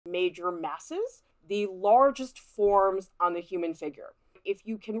major masses, the largest forms on the human figure. If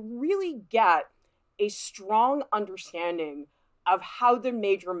you can really get a strong understanding of how the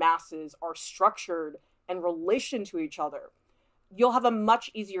major masses are structured in relation to each other, you'll have a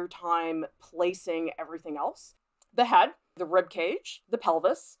much easier time placing everything else. The head, the rib cage, the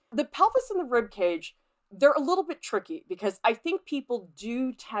pelvis. The pelvis and the rib cage, they're a little bit tricky because I think people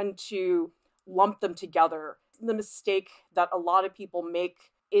do tend to lump them together. The mistake that a lot of people make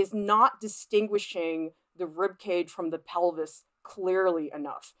is not distinguishing the rib cage from the pelvis clearly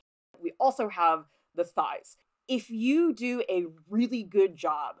enough. We also have the thighs. If you do a really good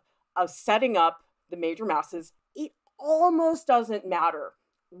job of setting up the major masses, it almost doesn't matter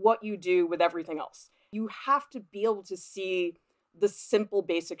what you do with everything else. You have to be able to see the simple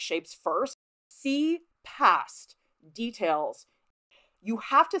basic shapes first. See past details. You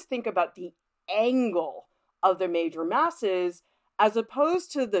have to think about the angle of the major masses as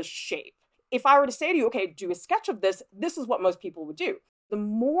opposed to the shape. If I were to say to you, okay, do a sketch of this, this is what most people would do. The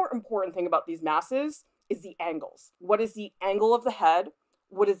more important thing about these masses is the angles. What is the angle of the head?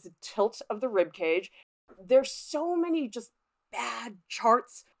 What is the tilt of the rib cage? There's so many just bad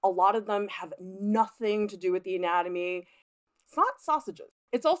charts. A lot of them have nothing to do with the anatomy. It's not sausages.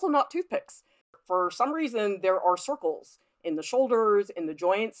 It's also not toothpicks. For some reason, there are circles in the shoulders, in the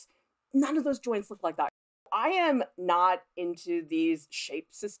joints. None of those joints look like that. I am not into these shape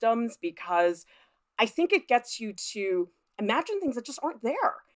systems because I think it gets you to imagine things that just aren't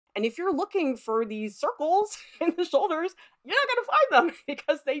there. And if you're looking for these circles in the shoulders, you're not going to find them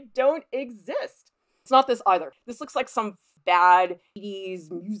because they don't exist. It's not this either. This looks like some bad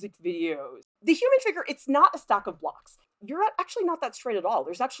 80s music videos. The human figure, it's not a stack of blocks. You're actually not that straight at all.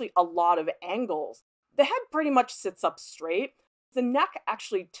 There's actually a lot of angles. The head pretty much sits up straight. The neck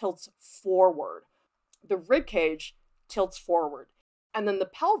actually tilts forward. The rib cage tilts forward. And then the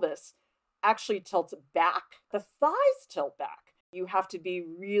pelvis actually tilts back. The thighs tilt back. You have to be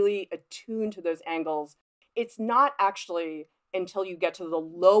really attuned to those angles. It's not actually until you get to the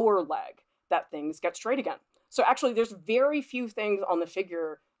lower leg that things get straight again. So actually, there's very few things on the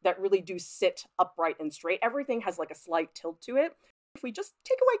figure that really do sit upright and straight. Everything has like a slight tilt to it. If we just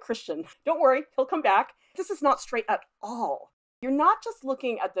take away Christian, don't worry, he'll come back. This is not straight at all. You're not just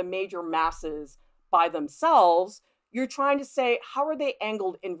looking at the major masses by themselves. You're trying to say, how are they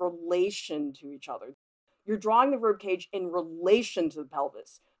angled in relation to each other? You're drawing the rib cage in relation to the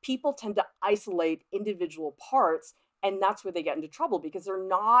pelvis. People tend to isolate individual parts, and that's where they get into trouble because they're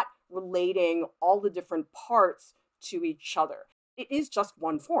not relating all the different parts to each other. It is just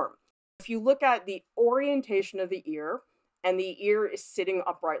one form. If you look at the orientation of the ear, and the ear is sitting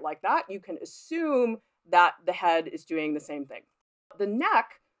upright like that, you can assume that the head is doing the same thing. The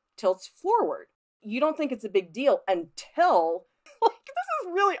neck tilts forward. You don't think it's a big deal until, like, this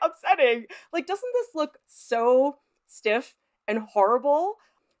is really upsetting. Like, doesn't this look so stiff and horrible?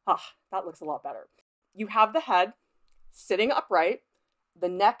 That looks a lot better. You have the head sitting upright. The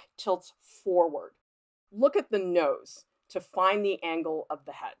neck tilts forward. Look at the nose to find the angle of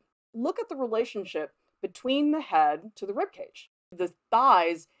the head. Look at the relationship between the head to the rib cage. The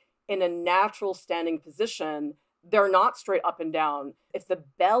thighs in a natural standing position, they're not straight up and down. If the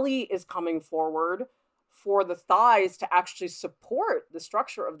belly is coming forward, for the thighs to actually support the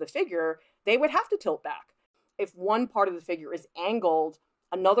structure of the figure, they would have to tilt back. If one part of the figure is angled,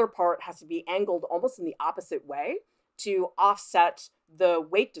 another part has to be angled almost in the opposite way to offset the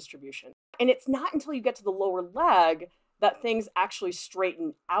weight distribution. And it's not until you get to the lower leg that things actually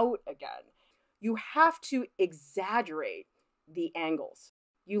straighten out again. You have to exaggerate the angles.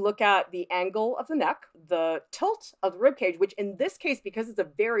 You look at the angle of the neck, the tilt of the rib cage, which in this case, because it's a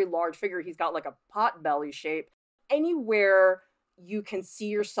very large figure, he's got like a pot belly shape. Anywhere you can see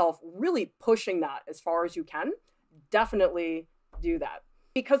yourself really pushing that as far as you can, definitely do that.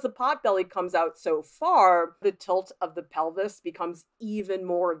 Because the pot belly comes out so far, the tilt of the pelvis becomes even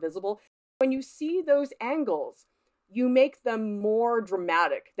more visible. When you see those angles, you make them more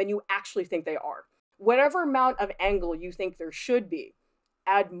dramatic than you actually think they are. Whatever amount of angle you think there should be,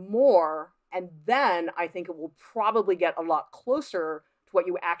 add more, and then I think it will probably get a lot closer to what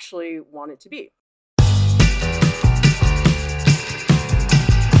you actually want it to be.